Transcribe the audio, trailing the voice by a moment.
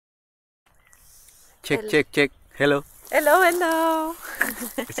Check, check, check. Hello. Hello, hello.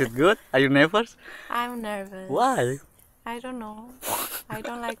 Is it good? Are you nervous? I'm nervous. Why? I don't know. I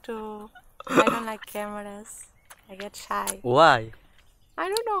don't like cameras. I get shy. Why? I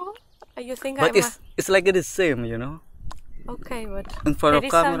don't know. You think But I'm it's like the same, you know. okay, but In front there of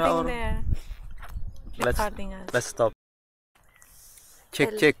is camera something or there let's recording us. let's stop. Check,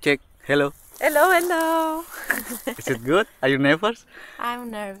 Hello. check, check. Hello. Hello, hello. Is it good? Are you nervous? I'm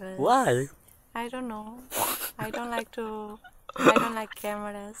nervous. Why? I don't know. I don't like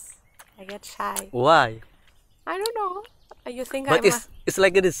cameras. I get shy. Why? I don't know. You think But I'm it's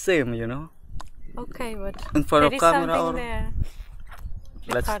like the same, you know. okay, but In front there of is camera something or there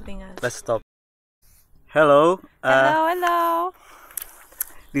let's recording us. let's stop. Hello. Hello, hello.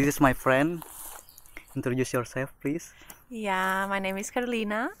 This is my friend. Introduce yourself, please. Yeah, my name is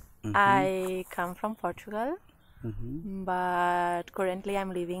Carolina. I come from Portugal, but currently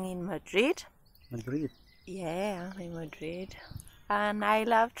I'm living in Madrid. Madrid. Yeah, in Madrid. And I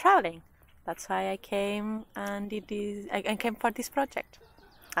love traveling. That's why I came and I came for this project.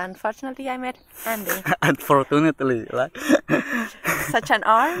 Unfortunately, I met Andy. Unfortunately, like. Such an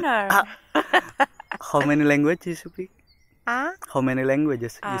honor. How many languages you speak? Huh? How many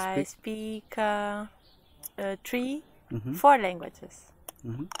languages you I speak? speak 4 languages.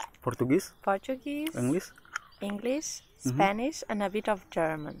 Portuguese, Portuguese, English, Spanish, and a bit of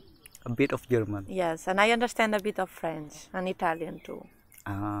German. a bit of German. Yes, and I understand a bit of French and Italian too.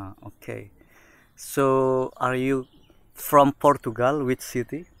 Ah, okay. So, are you from Portugal? Which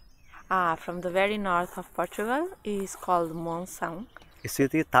city? From the very north of Portugal is called Monção. A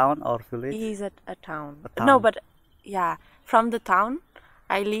city, town, or village? It is a town. A town. No, but yeah, from the town,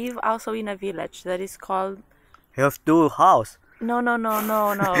 I live also in a village that is called. You have two houses. No.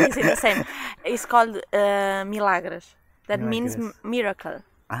 It's the same. It's called Milagres. That means Milagres. miracle.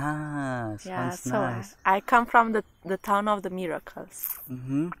 Ah, Yeah, sounds so nice. I come from the town of the miracles.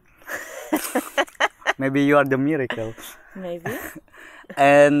 Maybe you are the miracle. Maybe.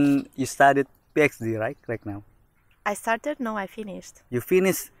 And you studied PhD, right now? I started. No, I finished. You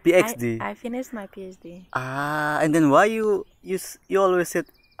finished PhD. I finished my PhD. Ah, and then why you always said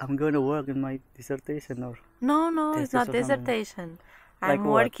I'm going to work in my dissertation or No, it's thesis not or something? dissertation. Like I'm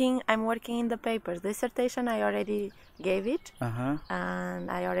what? working in the papers. Dissertation I already gave it, Uh-huh. and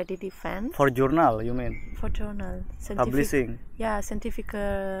I already defend For journal, you mean? for journal. Publishing. Yeah, scientific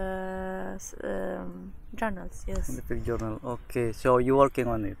journals. Yes. Scientific journal. Okay, so you're working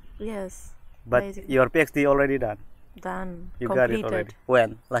on it. Yes. But Basically. your PhD already done. Done. You Completed. got it already.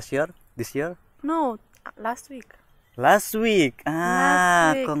 When? Last year? This year? No, last week. Last week.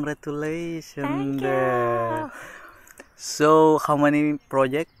 Last week. Congratulations. Thank there. you. So, how many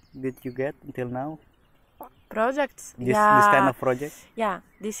projects did you get until now? Projects. This kind of project? Yeah,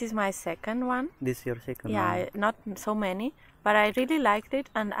 this is my second one. This is your second Yeah, one. not so many, but I really liked it.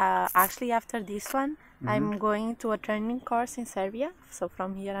 And actually, after this one, I'm going to a training course in Serbia. So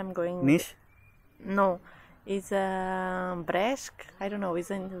from here, I'm going. Niche? No, it's Brest. I don't know.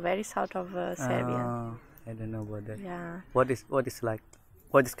 It's in the very south of Serbia. I don't know about that. Yeah, What is like?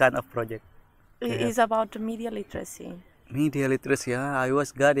 What is kind of project? it is about media literacy. Media literacy. I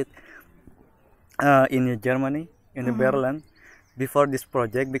was got it in Germany, in Berlin, before this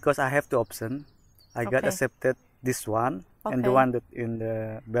project because I have two options. I got Okay. accepted this one and the Okay. one that in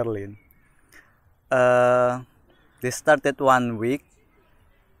the Berlin. They started 1 week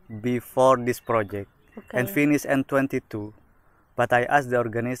before this project and Okay. finished in 22. But I asked the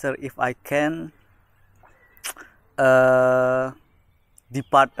organizer if I can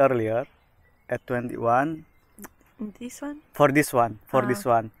depart earlier at 21 This one. for this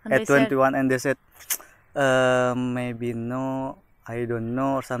one And at they said- 21, and they said maybe no, I don't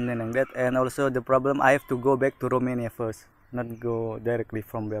know, or something like that. And also the problem, I have to go back to Romania first, not go directly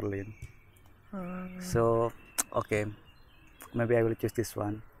from Berlin. So okay, maybe I will choose this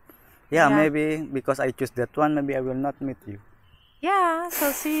one. Yeah, Yeah. maybe because I choose that one, maybe I will not meet you. Yeah.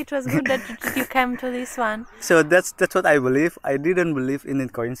 So see, it was good that you came to this one. So that's what I believe. I didn't believe in a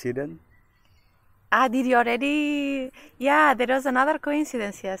coincidence. Did you already? Yeah, there was another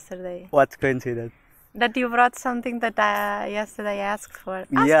coincidence yesterday. What coincidence? That you brought something that yesterday I asked for.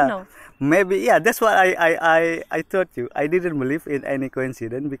 Yeah, No. maybe. Yeah, that's what I told you. I didn't believe in any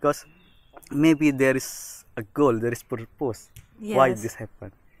coincidence because maybe there is a goal, there is purpose. Why Yes. this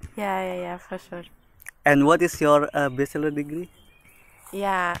happened? Yeah, for sure. And what is your bachelor degree?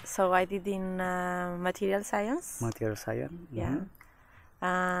 Yeah, so I did in material science. Material science. Yeah.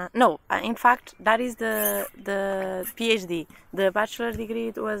 No, in fact, that is the PhD. The bachelor degree,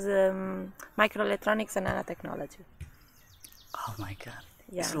 it was microelectronics and nanotechnology. Oh my God.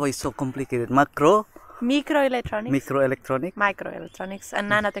 Yeah. It's why so complicated. Macro, Microelectronics, microelectronics,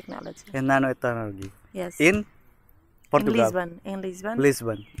 and nanotechnology. and nanotechnology. Yes. In Portugal. In Lisbon.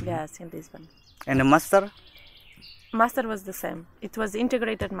 Lisbon. Yes, in Lisbon. And the master? Master was the same. It was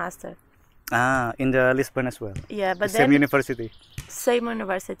integrated master. In the Lisbon as well. Yeah, but Same then university. same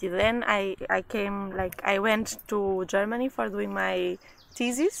university. Then I came, like, I went to Germany for doing my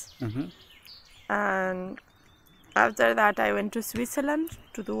thesis, and after that I went to Switzerland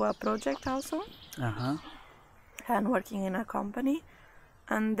to do a project also, and working in a company.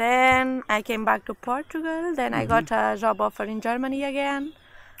 And then I came back to Portugal. Then I got a job offer in Germany again.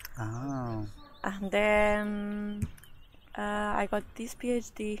 Oh. And then I got this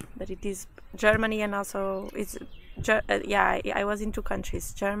PhD, but it is Germany, and also it's I was in 2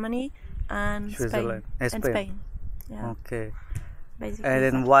 countries, Germany and Switzerland. Spain. Yeah. Okay. Basically. And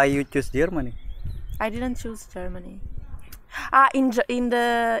then why you choose Germany? I didn't choose Germany. In the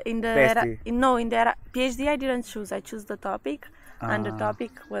PhD. in the PhD I didn't choose. I chose the topic, and the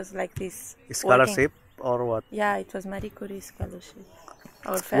topic was like this. Scholarship or what? Yeah, it was Marie Curie scholarship.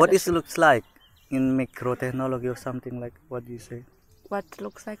 What it looks like in microtechnology or something like? What do you say? What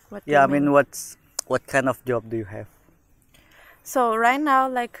looks like? What? Yeah, I mean, what kind of job do you have? So right now,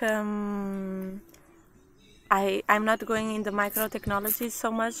 like, I'm not going in the microtechnology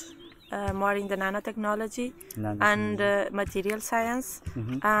so much, more in the nanotechnology and material science.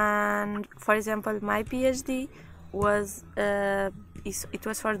 And for example, my PhD was it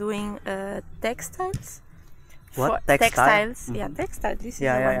was for doing textiles. What? Textiles? Yeah, textiles. This is the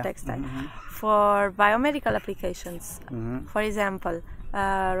one, textile. For biomedical applications. For example,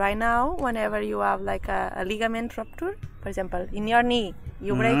 right now, whenever you have like a ligament rupture, for example, in your knee,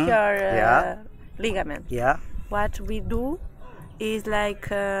 you break your ligament. Yeah. What we do is like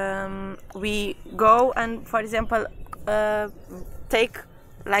we go and, for example, take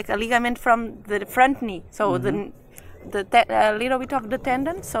like a ligament from the front knee. So a little bit of the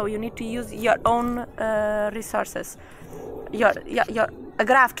tendon. So you need to use your own resources, your a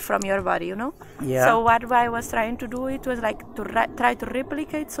graft from your body, you know. Yeah. So what I was trying to do, it was like to try to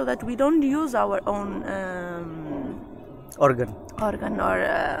replicate so that we don't use our own organ or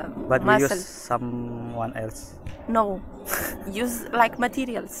but muscle. we use someone else. No, use like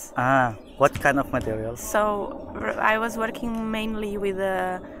materials. What kind of materials? So I was working mainly with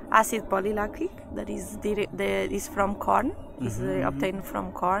acid polylactic, that is from corn, is obtained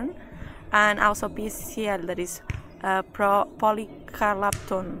from corn, and also PCl, that is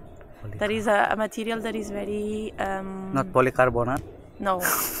polycarbonate. That is a material that is very not polycarbonate. No,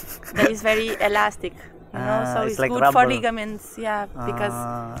 that is very elastic. You know, so it's like good rubber. for ligaments, because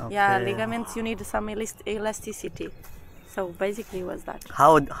okay. ligaments, you need some elasticity. So basically, was that.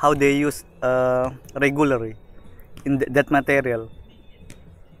 How they use regularly in that material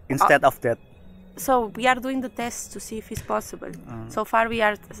instead of that? So we are doing the tests to see if it's possible. So far, we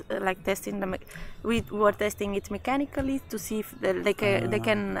are like testing we were testing it mechanically to see if they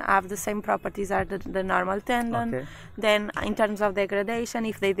can have the same properties as the normal tendon. Okay. Then, in terms of degradation,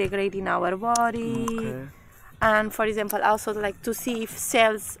 if they degrade in our body. Okay. And for example, also like to see if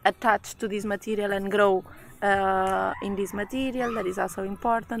cells attach to this material and grow in this material. That is also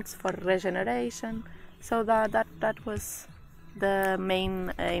important for regeneration. So that was the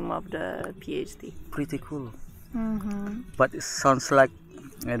main aim of the PhD. Pretty cool. But it sounds like,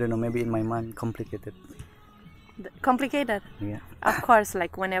 I don't know, maybe in my mind, complicated. Complicated? Yeah. Of course,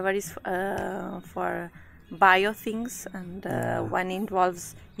 like whenever it's for bio things and when it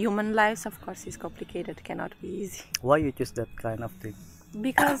involves human lives, of course it's complicated, cannot be easy. Why you choose that kind of thing?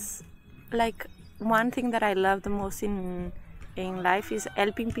 Because like one thing that I love the most in life is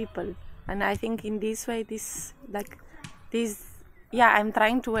helping people. And I think in this way, I'm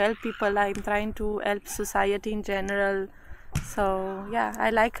trying to help people. I'm trying to help society in general. So yeah, I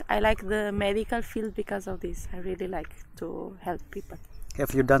like the medical field because of this. I really like to help people.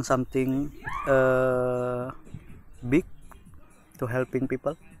 Have you done something big to helping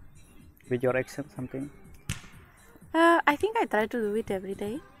people with your action? Something? I think I try to do it every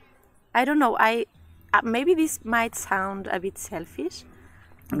day. I don't know. Maybe this might sound a bit selfish,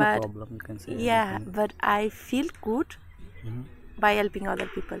 No but problem. You can say anything. but I feel good by helping other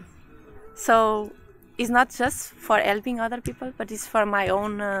people. So it's not just for helping other people, but it's for my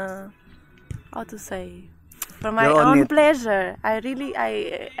own for my Your own own need. pleasure. I really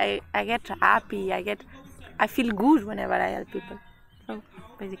I get happy. I feel good whenever I help people. So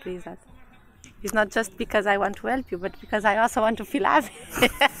basically it's that. It's not just because I want to help you, but because I also want to feel happy.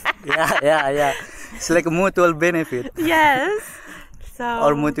 Yeah. It's like a mutual benefit. Yes.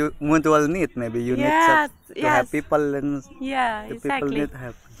 or mutual need. Maybe you need yes, to have people, and yeah, the people exactly. need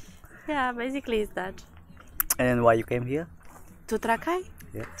help. Yeah, basically it's that. And why you came here? To Trakai?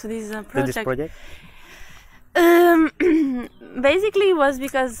 Yeah. To this To this project? project? Basically it was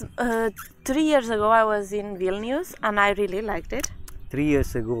because 3 years ago I was in Vilnius and I really liked it. 3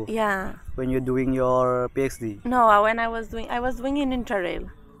 years ago. Yeah. When you're doing your PhD. No, when I was doing in Interrail.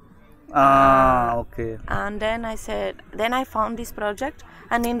 Okay. And then I found this project,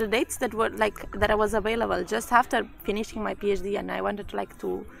 and in the dates that were that I was available just after finishing my PhD, and I wanted to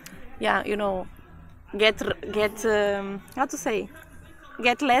get how to say,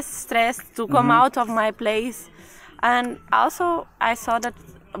 get less stressed, to come out of my place. And also I saw that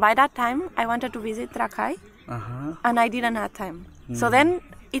by that time I wanted to visit Trakai, and I didn't have time. So then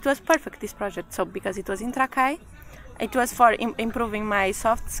it was perfect, this project. So because it was in Trakai, it was for improving my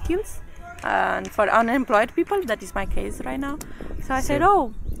soft skills and for unemployed people. That is my case right now. So I said,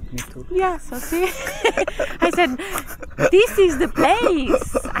 oh, me too. Yeah, so see, I said, this is the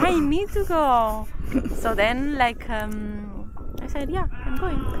place, I need to go. So then I said, yeah, I'm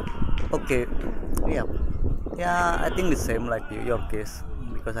going. Okay. Yeah, I think the same like your case,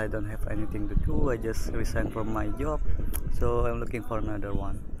 because I don't have anything to do. I just resigned from my job, so I'm looking for another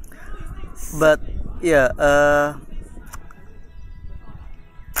one. But yeah,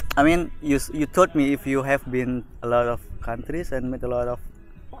 I mean, you told me if you have been a lot of countries and met a lot of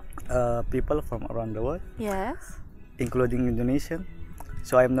people from around the world. Yes. Including Indonesian.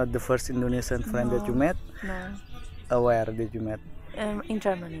 So I'm not the first Indonesian friend that you met. No. Where did you met? In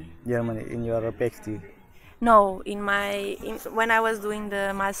Germany. Germany, in your PhD. No, when I was doing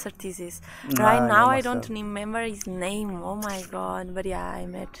the master thesis. Right now I don't remember his name. Oh my god! But yeah, I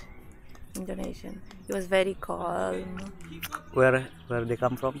met Indonesian. He was very calm. Where they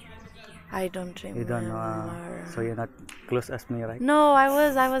come from? I don't remember. You don't know. So you're not close as me, right? No, I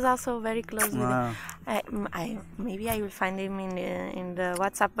was also very close with him. Maybe I will find him in the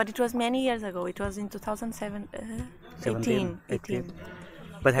WhatsApp, but it was many years ago. It was in 2007, 18.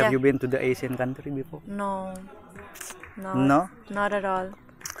 But have you been to the Asian country before? No, not at all.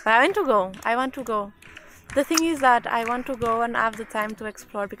 But I want to go. The thing is that I want to go and have the time to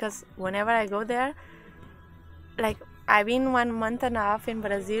explore, because whenever I go there, I've been 1.5 months in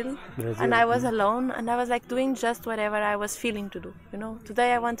Brazil, and I was alone, and I was doing just whatever I was feeling to do.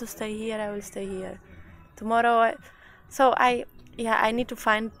 Today I want to stay here, I will stay here. Tomorrow, I need to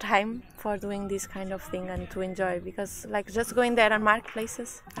find time for doing this kind of thing and to enjoy, because just going there and mark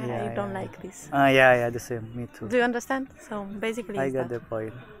places, I don't like this. Yeah, the same. Me too. Do you understand? So basically, I got the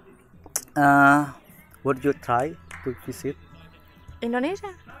point. Would you try to visit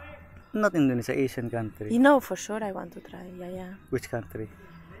Indonesia? Not Indonesia, Asian country. For sure I want to try. Yeah. Which country?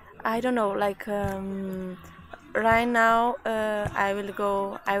 I don't know. Right now, I will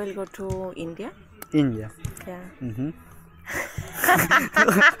go to India. India. Yeah.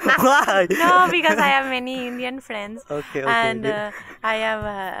 Why? No, because I have many Indian friends. Okay. And I have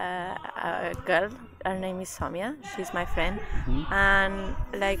a girl. Her name is Soumya. She's my friend. And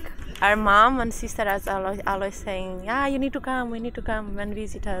our mom and sister are always saying, yeah, you need to come. We need to come and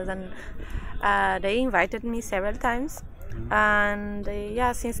visit us. And they invited me several times. And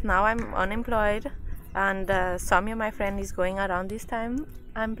since now I'm unemployed, and Soumya, my friend, is going around this time,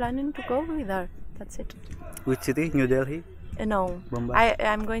 I'm planning to go with her. That's it. Which city? New Delhi? No, Mumbai?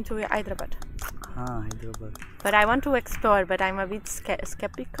 I'm going to Hyderabad. Hyderabad. But I want to explore, but I'm a bit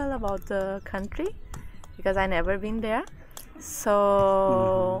skeptical about the country, because I've never been there.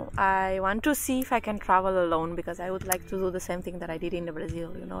 So I want to see if I can travel alone, because I would like to do the same thing that I did in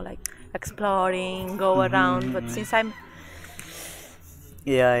Brazil, exploring, go around. But since I'm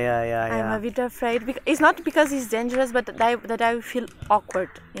a bit afraid. It's not because it's dangerous, but that I feel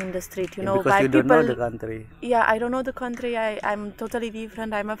awkward in the street. Because you don't know the country. Yeah, I don't know the country. I'm totally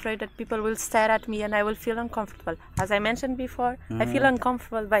different. I'm afraid that people will stare at me and I will feel uncomfortable. As I mentioned before, I feel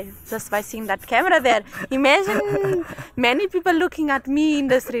uncomfortable by seeing that camera there. Imagine many people looking at me in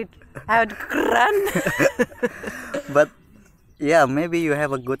the street. I would run. But yeah, maybe you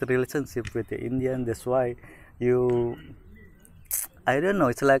have a good relationship with the Indian. That's why you. I don't know.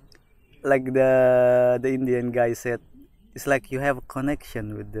 It's like the Indian guy said. It's like you have a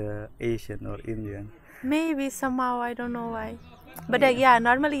connection with the Asian or Indian. Maybe somehow, I don't know why. But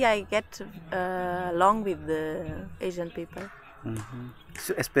normally I get along with the Asian people.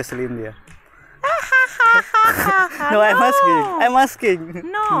 So especially India. No, I'm asking.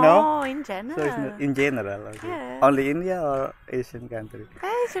 No, in So it's general. not in general. Okay. Yeah. Only India or Asian country?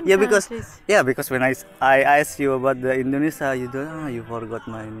 Asian Yeah, countries. because when I asked you about the Indonesia, you don't you forgot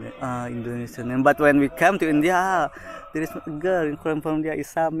my Indonesian name. But when we come to India, there is a girl from there,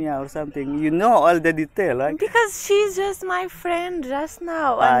 Isamia or something. You know all the detail, right? Because she's just my friend just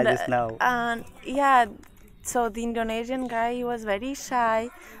now, Just now. and yeah. So the Indonesian guy, he was very shy,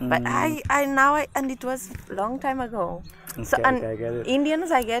 but Mm, and it was long time ago. So okay, and okay, I get it.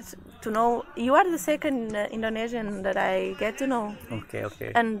 Indians, I get to know. You are the second Indonesian that I get to know, Okay, okay.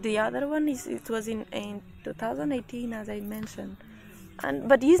 and the other one is it was in 2018, as I mentioned. And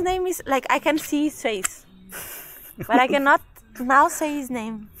but his name is like I can see his face, but I cannot now say his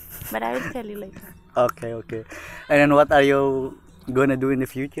name. But I will tell you later. Okay, okay. And then what are you gonna do in the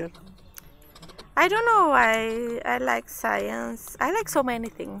future? I don't know. I like science. I like so many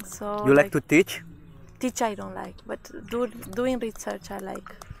things. So You like to teach? teach I don't like, but doing research I like.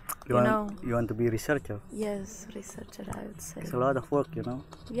 You want to be researcher? Yes, researcher I would say. It's a lot of work, you know.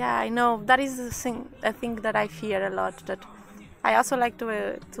 Yeah, I know. That is a thing that I fear a lot. That I also like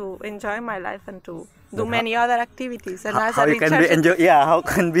to enjoy my life and to do But many other activities. And as How a you can be researcher, enjoy? Yeah, how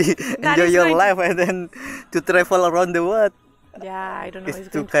can be That enjoy is your going to- life and then to travel around the world? yeah, I don't know. It's It's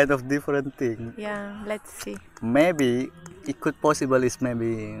two going to, kind of different thing. yeah, let's see. Maybe it could possible is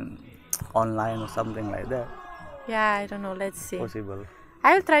maybe online or something like that. Yeah, I don't know. Let's see. Possible.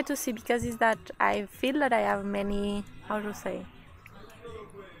 I will try to see because is that I feel that I have many. How to say?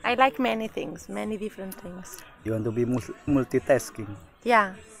 I like many things, many different things. You want to be multitasking,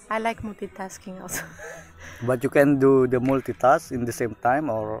 Yeah, I like multitasking also. but you can do the multitask in the same time,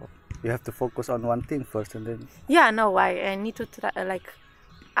 or you have to focus on one thing first and then. Yeah, no, I need to try, like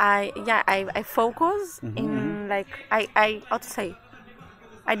I focus in like I how to say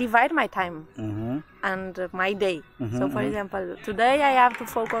I divide my time Mm-hmm. and my day. So for example, today I have to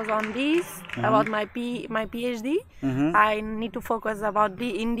focus on this about my PhD. I need to focus about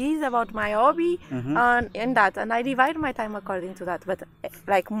this about my hobby and that, and I divide my time according to that. But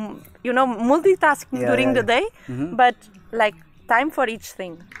like multitasking Yeah, during yeah, the day, but like time for each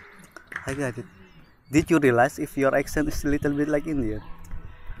thing. I got it. Did you realize if your accent is a little bit like Indian?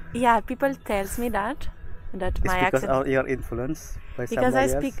 Yeah, people tells me that It's my because accent of your influence by because I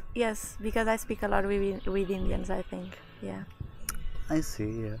somebody speak else? yes because I speak a lot with Indians, I think. Yeah, I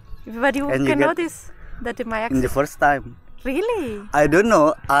see, yeah. but you And you can get- notice that in my In the accent. first time. Really? I don't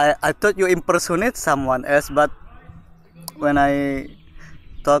know. I thought you impersonate someone else, but when I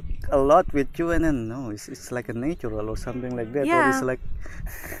talk a lot with you, and then no, it's like a natural or something like that, or Yeah. it's like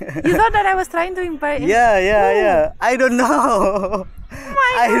You thought that I was trying to yeah. I don't know.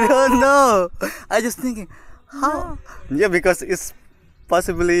 my I don't know. I just thinking how. Yeah, because it's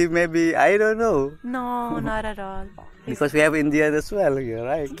possibly maybe I don't know No, not at all. because we have Indian as well here,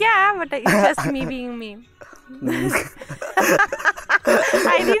 right? Yeah, but it's just me being me.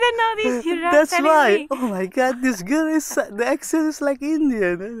 I didn't know this. You're not That's telling why. me. Oh my God, this girl is the accent is like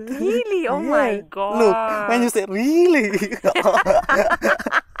Indian. Really? Oh my Yeah. god. Look, when you say really,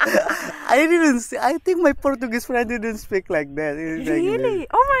 I didn't. I think my Portuguese friend didn't speak like that. It's like Really?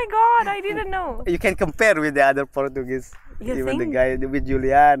 Oh my god, I didn't know. you can compare with the other Portuguese. You Even the think? guy with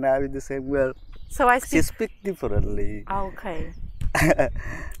Juliana with the same girl, So I she speak. speak differently. Okay.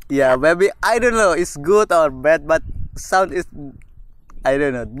 Yeah, maybe I don't know. It's good or bad, but sound is I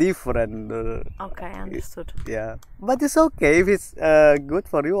don't know different. Okay, understood. Yeah, but it's okay if it's good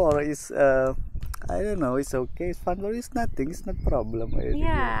for you or it's I don't know. It's okay. It's fun, but it's nothing. It's not problem. I think.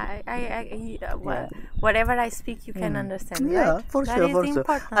 Yeah, whatever I speak, you can understand. Yeah, right? for That sure, is for the sure.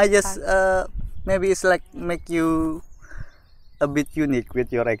 important I just part. maybe it's like make you a bit unique with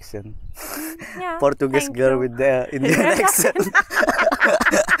your accent. Yeah, Portuguese thank girl you. with the Indian accent.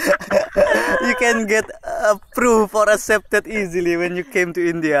 You can get approved or accepted easily when you came to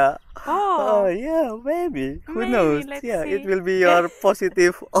India. Oh, Yeah, maybe. Who Maybe, knows? let's Yeah, it see. will be your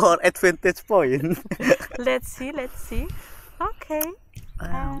positive or advantage point. let's see. Okay.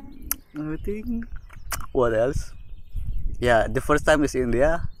 I think what else? Yeah, the first time is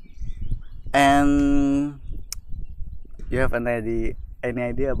India, and you have any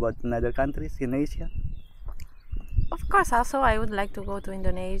idea about another countries in Asia? Of course, also I would like to go to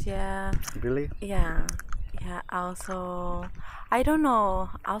Indonesia. Really? Yeah. Also, I don't know.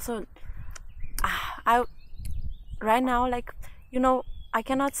 Also, I right now, like I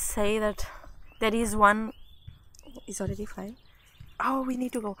cannot say that there is one. It's already 5. Oh, we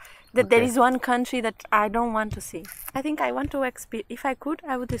need to go. That there Okay. is one country that I don't want to see. I think I want to experience. If I could,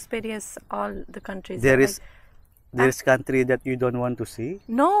 I would experience all the countries. There Like, is There's country that you don't want to see?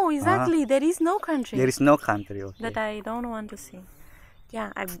 No, exactly. There is no country There is no country, okay. that I don't want to see.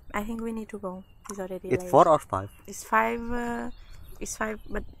 Yeah, I think we need to go. It's already It's late. 4 or 5? It's 5. It's 5,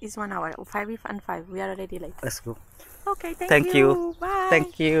 but it's 1 hour. 5 and 5. We are already late. Let's go. Okay, Thank you. Bye.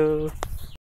 Thank you.